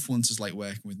 The influencers like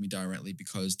working with me directly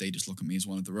because they just look at me as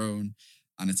one of their own,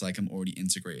 and it's like I'm already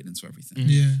integrated into everything.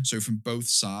 So from both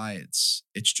sides,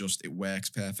 it works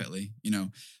perfectly.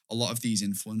 A lot of these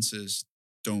influencers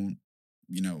don't,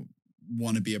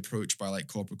 want to be approached by like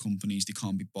corporate companies. They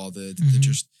can't be bothered. They're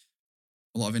just,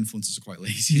 a lot of influencers are quite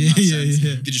lazy in that sense.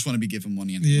 They just want to be given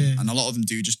money, and a lot of them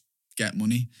do just get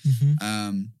money.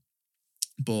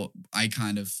 But I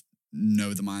kind of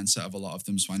know the mindset of a lot of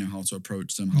them, so I know how to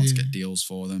approach them, how to get deals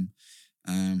for them.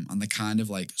 And the kind of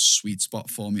like sweet spot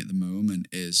for me at the moment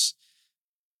is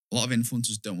a lot of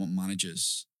influencers don't want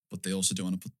managers, but they also don't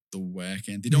want to put the work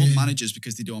in. They don't want managers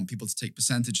because they don't want people to take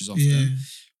percentages off them,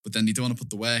 but then they don't want to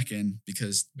put the work in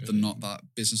because they're not that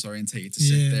business orientated to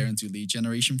sit there and do lead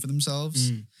generation for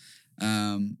themselves.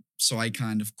 So I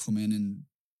kind of come in and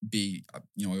be, I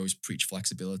always preach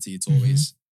flexibility. It's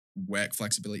always work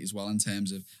flexibility as well, in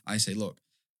terms of, I say, look,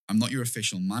 I'm not your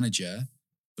official manager,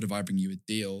 but if I bring you a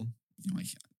deal,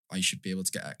 I should be able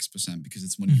to get X% because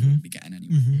it's money you wouldn't be getting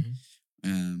anyway.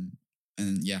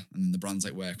 And then the brands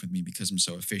like work with me because I'm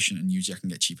so efficient, and usually I can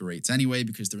get cheaper rates anyway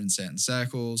because they're in certain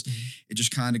circles. It just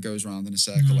kind of goes around in a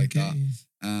circle like that.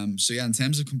 So in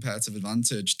terms of competitive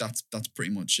advantage, that's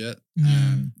pretty much it.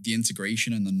 The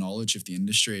integration and the knowledge of the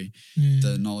industry,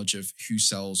 the knowledge of who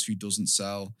sells, who doesn't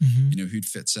sell, who'd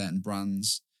fit certain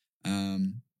brands,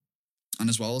 and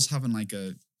as well as having like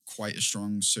quite a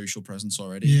strong social presence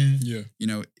already.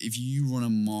 If you run a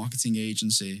marketing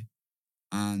agency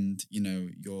and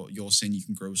you're saying you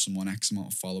can grow someone X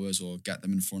amount of followers or get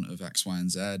them in front of X, Y, and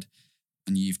Z,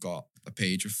 and you've got a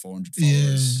page of 400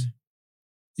 followers.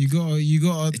 You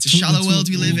got. It's a shallow world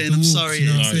we live in. I'm sorry.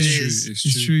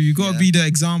 It's true. You got to be the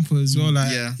example as well.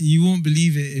 Like, you won't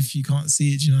believe it if you can't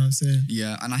see it. You know what I'm saying?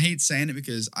 Yeah, and I hate saying it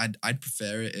because I'd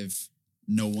prefer it if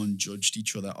no one judged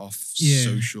each other off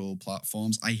social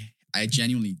platforms. I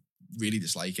genuinely really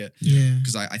dislike it.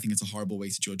 Because I think it's a horrible way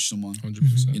to judge someone.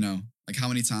 100%. Like how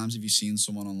many times have you seen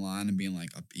someone online and being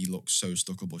like, he looks so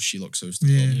stuck up or she looks so stuck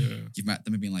up? You've met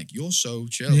them and been like, you're so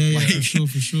chill.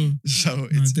 For sure. So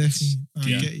it's definitely.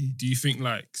 I get you. Do you think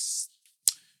like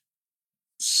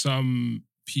some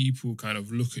people kind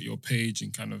of look at your page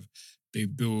and kind of they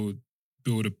build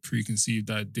a preconceived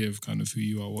idea of kind of who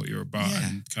you are, what you're about,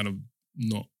 and kind of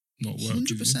not work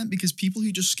 100%, because people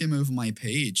who just skim over my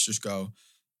page just go,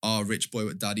 "Oh, rich boy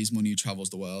with daddy's money who travels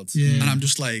the world," and I'm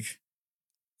just like,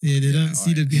 they don't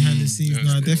see the behind the scenes.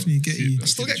 No, I definitely get you. I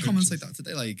still get comments like that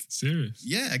today. Like, serious?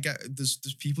 Yeah, I get. There's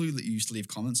people who used to leave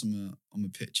comments on my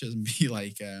pictures and be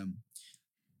like,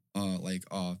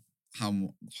 what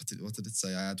did it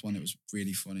say? I had one. It was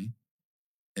really funny.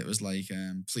 It was like,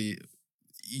 please.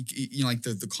 Like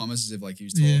the comments as if like he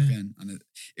was talking, and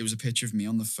it was a picture of me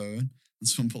on the phone, and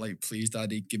someone put like, "Please,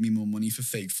 daddy, give me more money for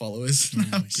fake followers." And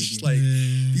I was just like,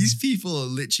 these people are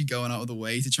literally going out of the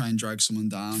way to try and drag someone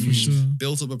down who's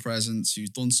built up a presence,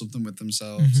 who's done something with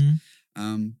themselves.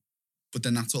 But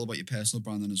then that's all about your personal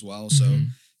branding as well. So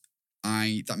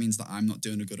that means that I'm not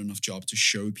doing a good enough job to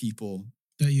show people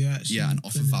that you actually and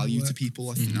offer value to people.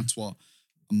 I think that's what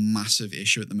a massive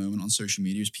issue at the moment on social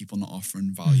media is, people not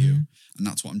offering value, and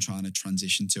that's what I'm trying to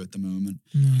transition to at the moment.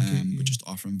 But just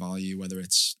offering value, whether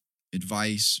it's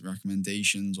advice,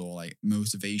 recommendations, or like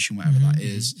motivation, whatever that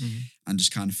is, Mhm. and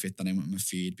just kind of fit that in with my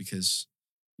feed because,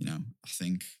 you know, I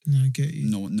think No, I get you.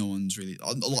 no one's really,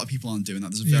 a lot of people aren't doing that.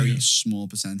 There's a very Yeah. small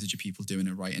percentage of people doing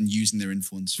it right and using their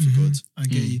influence for Mhm. good. I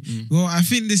get you. Mm. Well, I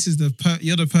think this is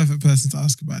you're the perfect person to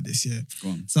ask about this. Yeah. Go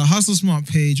on. So Hustle Smart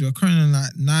page, we're currently on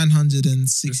like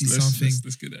 960 something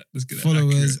Let's get that. Let's get that.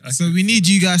 followers. So we need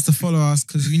you guys to follow us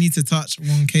because we need to touch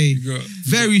 1K You got,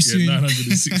 very soon.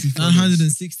 960 followers.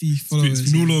 960 followers.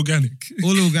 It's been all organic.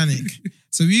 All organic.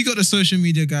 So we got the social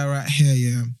media guy right here.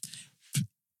 Yeah.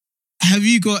 Have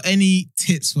you got any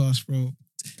tips for us, bro?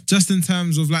 Just in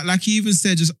terms of like you even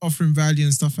said, just offering value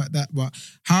and stuff like that. But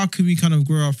how can we kind of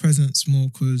grow our presence more?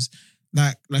 Because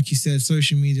like you said,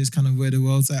 social media is kind of where the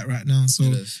world's at right now. So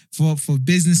It is. for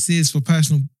businesses, for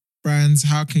personal brands,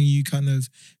 how can you kind of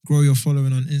grow your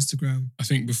following on Instagram? I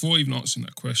think before even answering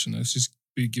that question, let's just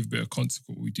give a bit of context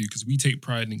for what we do because we take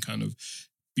pride in kind of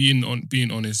being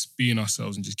honest, being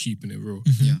ourselves, and just keeping it real.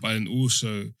 Yeah. But then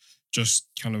also just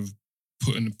kind of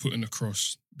putting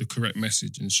across the correct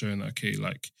message and showing that, okay,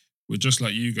 like we're just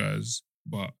like you guys,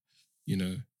 but you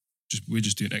know, we're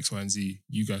just doing X, Y, and Z.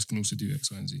 You guys can also do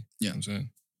X, Y, and Z. Yeah. You know what I'm saying?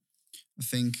 I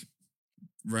think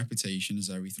reputation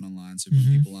is everything online. So Mhm.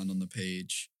 when people land on the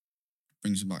page,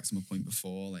 brings me back to my point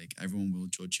before, like everyone will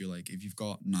judge you. Like if you've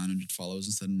got 900 followers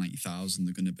instead of 90,000,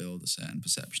 they're going to build a certain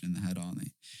perception in their head, aren't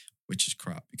they? Which is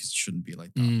crap because it shouldn't be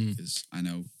like that. Mm. Because I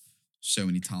know so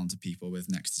many talented people with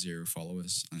next to 0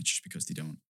 followers, and it's just because they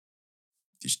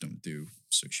just don't do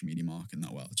social media marketing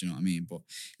that well. Do you know what I mean? But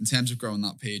in terms of growing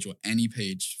that page or any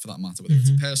page for that matter, whether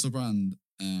it's a personal brand,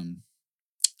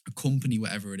 a company,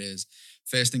 whatever it is,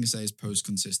 first thing to say is post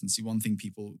consistency. One thing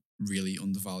people really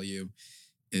undervalue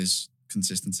is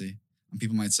consistency. And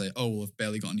people might say, oh, well, I've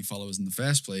barely got any followers in the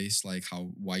first place. Like,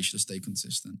 why should I stay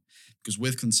consistent? Because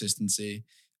with consistency,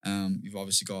 you've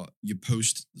obviously got your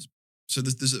post. So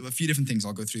there's a few different things.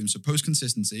 I'll go through them. So post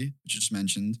consistency, which you just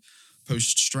mentioned,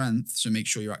 post strength. So make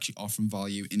sure you're actually offering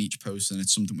value in each post and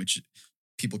it's something which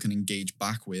people can engage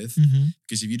back with. Mm-hmm.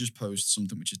 Because if you just post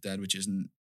something which is dead, which isn't,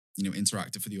 you know,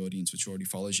 interactive for the audience, which already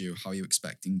follows you, how are you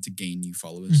expecting to gain new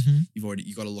followers? Mm-hmm.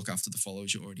 You've got to look after the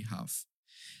followers you already have.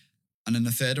 And then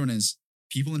the third one is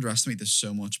people underestimate this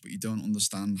so much, but you don't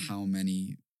understand how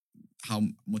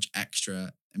much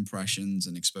extra impressions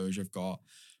and exposure I've got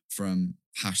from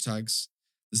hashtags.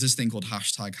 There's this thing called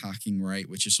hashtag hacking, right?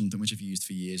 Which is something which I've used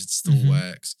for years. It still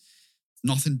works.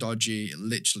 Nothing dodgy. It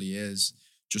literally is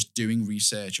just doing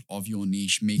research of your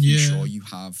niche, making sure you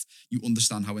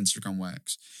understand how Instagram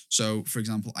works. So, for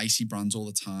example, I see brands all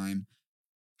the time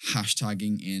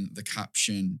hashtagging in the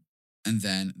caption and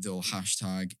then they'll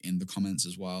hashtag in the comments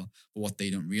as well. But what they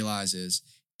don't realize is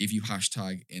if you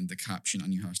hashtag in the caption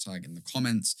and you hashtag in the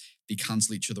comments, they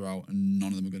cancel each other out and none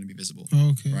of them are going to be visible.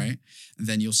 Okay. Right? And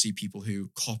then you'll see people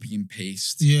who copy and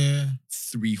paste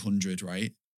 300,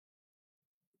 right?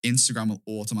 Instagram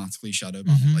will automatically shadow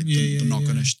ban it. Like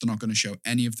they're not gonna show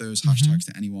any of those hashtags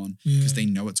to anyone because they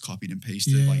know it's copied and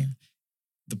pasted. Yeah. Like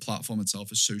the platform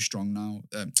itself is so strong now.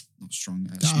 Not strong.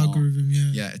 The smart. algorithm,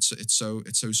 Yeah, it's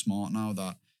so smart now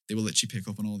that they will literally pick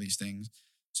up on all these things.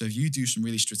 So if you do some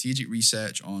really strategic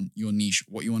research on your niche,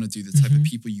 what you want to do, the type of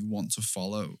people you want to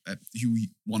follow, who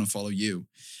want to follow you,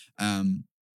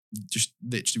 just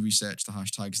literally research the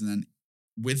hashtags, and then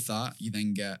with that you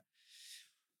then get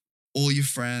all your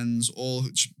friends,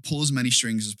 just pull as many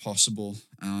strings as possible.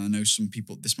 I know some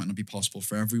people, this might not be possible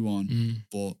for everyone,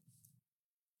 but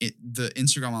the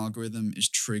Instagram algorithm is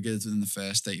triggered within the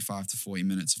first 35 to 40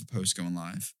 minutes of a post going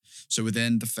live. So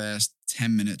within the first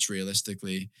 10 minutes,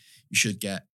 realistically, you should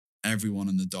get everyone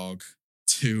and the dog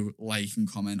to like and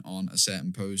comment on a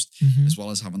certain post, as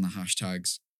well as having the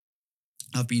hashtags.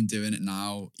 I've been doing it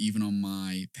now, even on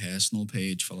my personal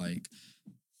page for like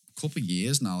couple of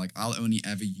years now. Like I'll only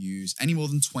ever use any more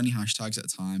than 20 hashtags at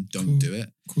a time. Don't do it.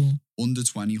 Cool. Under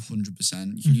 20,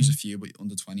 100%. You can use a few, but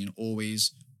under 20, and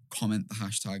always comment the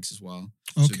hashtags as well.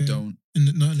 Okay. So don't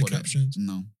not in the captions.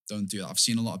 No, don't do that. I've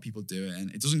seen a lot of people do it and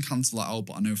it doesn't cancel that out,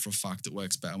 but I know for a fact it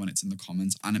works better when it's in the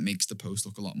comments and it makes the post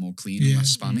look a lot more clean and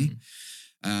less spammy.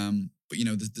 But you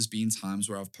know, there's been times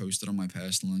where I've posted on my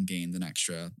personal and gained an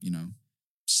extra,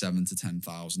 7 to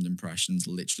 10,000 impressions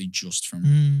literally just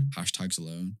from hashtags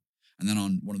alone. And then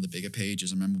on one of the bigger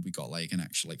pages, I remember we got like an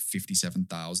extra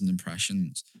 57,000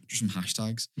 impressions just from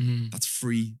hashtags. That's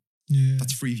free. Yeah.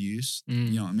 That's free views.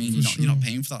 You know what I mean? For You're not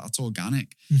paying for that. That's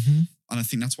organic. Mm-hmm. And I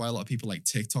think that's why a lot of people like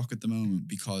TikTok at the moment,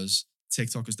 because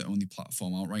TikTok is the only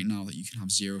platform out right now that you can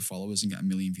have 0 followers and get 1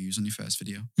 million views on your first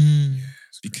video.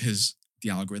 Because the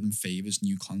algorithm favors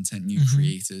new content, new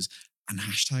creators, and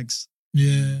hashtags.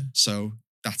 Yeah. So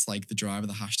that's like the driver.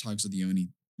 The hashtags are the only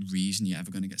reason you're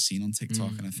ever going to get seen on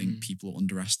TikTok. And I think people are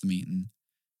underestimating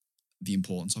the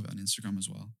importance of it on Instagram as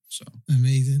well. So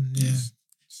amazing. Yeah.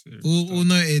 All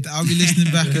noted. I'll be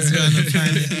listening back as well and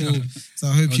applying it all. So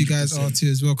I hope 100%. You guys are too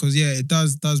as well. Because yeah, it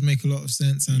does make a lot of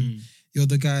sense. And you're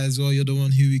the guy as well. You're the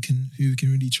one who we can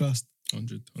really trust.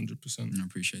 100%. I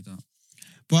appreciate that.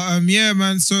 But yeah,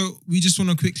 man. So we just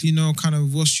want to quickly know kind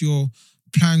of what's your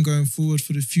plan going forward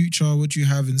for the future. What do you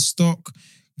have in stock?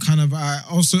 Kind of.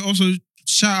 Also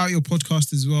shout out your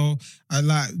podcast as well.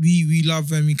 We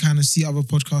love when we kind of see other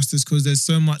podcasters because there's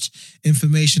so much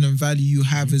information and value you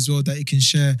have as well that you can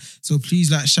share. So please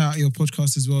shout out your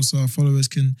podcast as well so our followers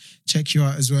can check you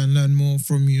out as well and learn more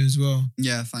from you as well.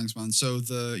 Yeah, thanks, man. So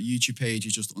the YouTube page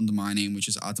is just under my name, which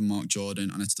is Adam Mark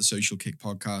Jordan, and it's the Social Kick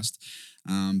Podcast.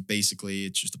 Basically,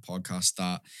 it's just a podcast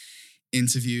that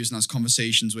interviews and has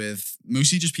conversations with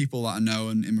mostly just people that I know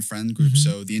in my friend group.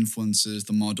 So the influencers,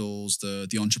 the models,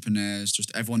 the entrepreneurs,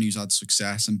 just everyone who's had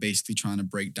success, and basically trying to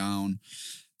break down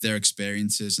their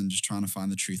experiences and just trying to find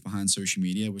the truth behind social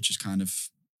media, which is kind of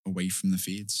away from the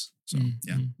feeds. So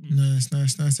yeah. Nice.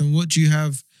 And what do you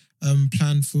have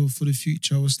planned for the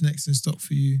future? What's next in stock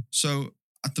for you? So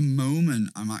at the moment,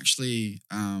 I'm actually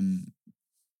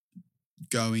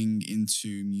going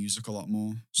into music a lot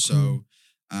more. So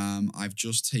I've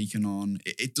just taken on,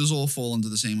 it does all fall under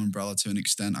the same umbrella to an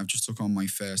extent. I've just took on my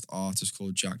first artist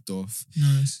called Jack Duff.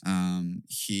 Nice.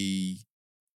 He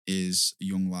is a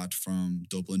young lad from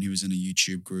Dublin who was in a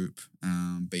YouTube group.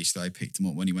 Basically, I picked him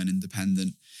up when he went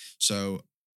independent. So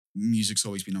music's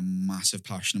always been a massive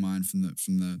passion of mine from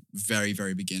the very,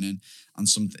 very beginning. And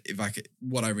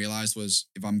what I realized was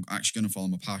if I'm actually going to follow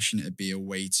my passion, it'd be a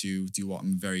way to do what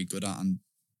I'm very good at and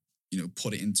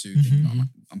put it into things that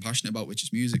I'm passionate about, which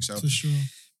is music. So for sure.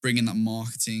 Bringing that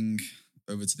marketing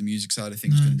over to the music side of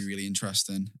things is going to be really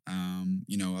interesting.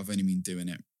 I've only been doing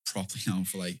it properly now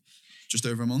for just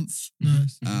over a month.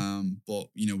 Nice. But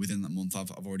within that month,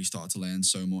 I've already started to learn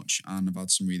so much, and I've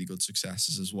had some really good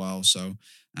successes as well. So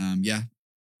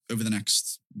over the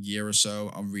next year or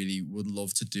so, I really would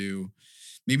love to do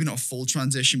maybe not a full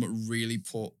transition, but really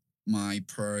put my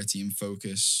priority and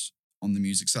focus on the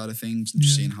music side of things and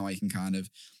just seeing how I can kind of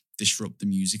disrupt the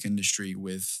music industry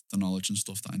with the knowledge and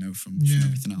stuff that I know from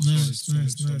everything else.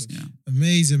 Nice. Yeah.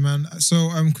 Amazing, man. So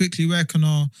quickly, where can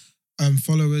our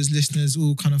followers, listeners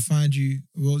all kind of find you?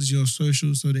 What's your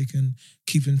social so they can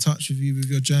keep in touch with you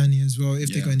with your journey as well?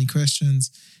 If they got any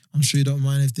questions, I'm sure you don't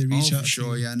mind if they reach out. For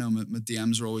sure, yeah. No, my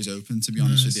DMs are always open, to be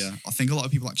honest with you. I think a lot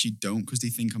of people actually don't because they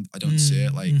think I don't see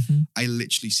it. I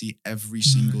literally see every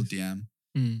single DM.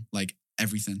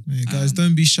 Everything. Yeah, guys,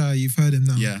 don't be shy. You've heard him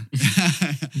now. Yeah.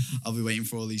 I'll be waiting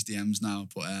for all these DMs now.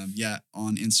 But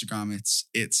on Instagram,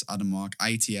 it's Adam Mark,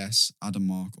 ITS, Adam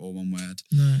Mark, all one word.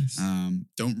 Nice.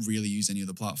 Don't really use any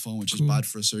other platform, which is bad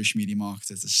for a social media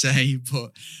marketer to say.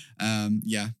 But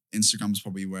Instagram is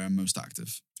probably where I'm most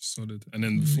active. Solid. And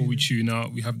then before we tune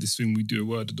out, we have this thing we do a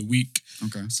word of the week.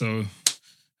 Okay. So,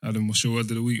 Adam, what's your word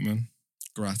of the week, man?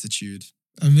 Gratitude.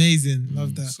 Amazing.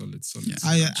 Love that. Solid.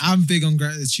 Yeah. I'm big on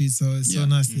gratitude, so it's so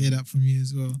nice to hear that from you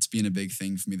as well. It's been a big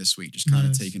thing for me this week, just kind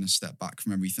of taking a step back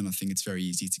from everything. I think it's very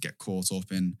easy to get caught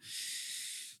up in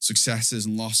successes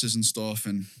and losses and stuff.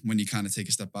 And when you kind of take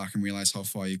a step back and realize how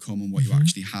far you come and what you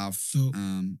actually have,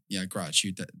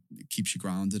 gratitude that keeps you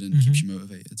grounded and keeps you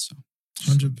motivated. So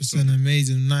 100%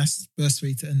 amazing. Nice. Best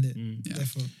way to end it.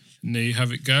 Definitely. And there you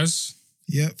have it, guys.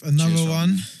 Yep. Another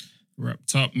one.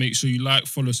 Wrapped up. Make sure you like,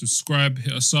 follow, subscribe,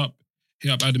 hit us up. Hit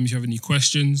up Adam if you have any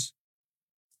questions.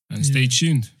 And stay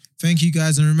tuned. Thank you,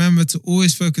 guys. And remember to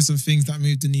always focus on things that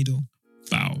move the needle.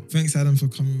 Bow. Thanks, Adam, for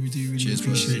coming. We do really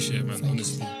appreciate it, man.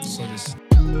 Honestly.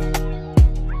 Solid.